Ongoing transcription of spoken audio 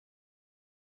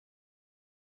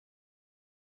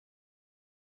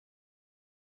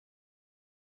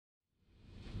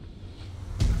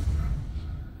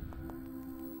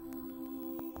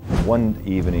One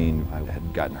evening, I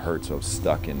had gotten hurt, so I was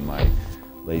stuck in my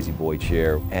lazy boy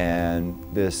chair, and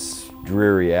this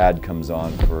dreary ad comes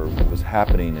on for what was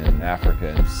happening in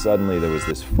Africa, and suddenly there was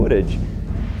this footage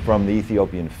from the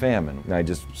Ethiopian famine. And I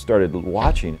just started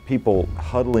watching people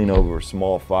huddling over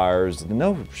small fires,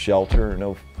 no shelter,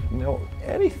 no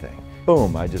anything.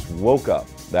 Boom, I just woke up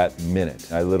that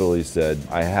minute. I literally said,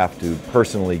 I have to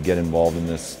personally get involved in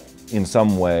this in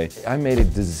some way. I made a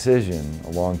decision a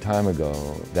long time ago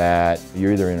that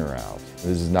you're either in or out.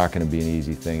 This is not going to be an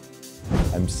easy thing.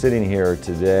 I'm sitting here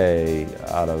today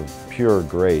out of pure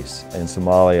grace. In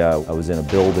Somalia, I was in a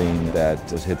building that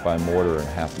was hit by a mortar and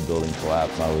half the building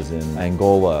collapsed. I was in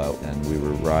Angola and we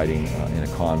were riding in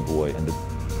a convoy and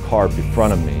the car in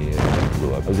front of me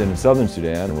blew up. I was in southern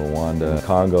Sudan, Rwanda,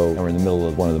 Congo, and we're in the middle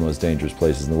of one of the most dangerous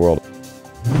places in the world.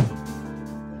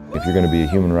 If you're going to be a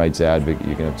human rights advocate,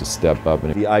 you're going to have to step up.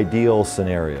 And the ideal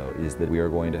scenario is that we are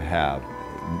going to have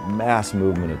a mass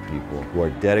movement of people who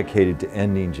are dedicated to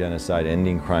ending genocide,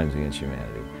 ending crimes against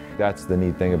humanity. That's the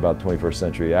neat thing about 21st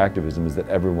century activism, is that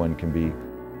everyone can be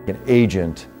an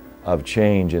agent of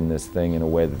change in this thing in a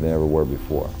way that they never were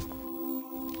before.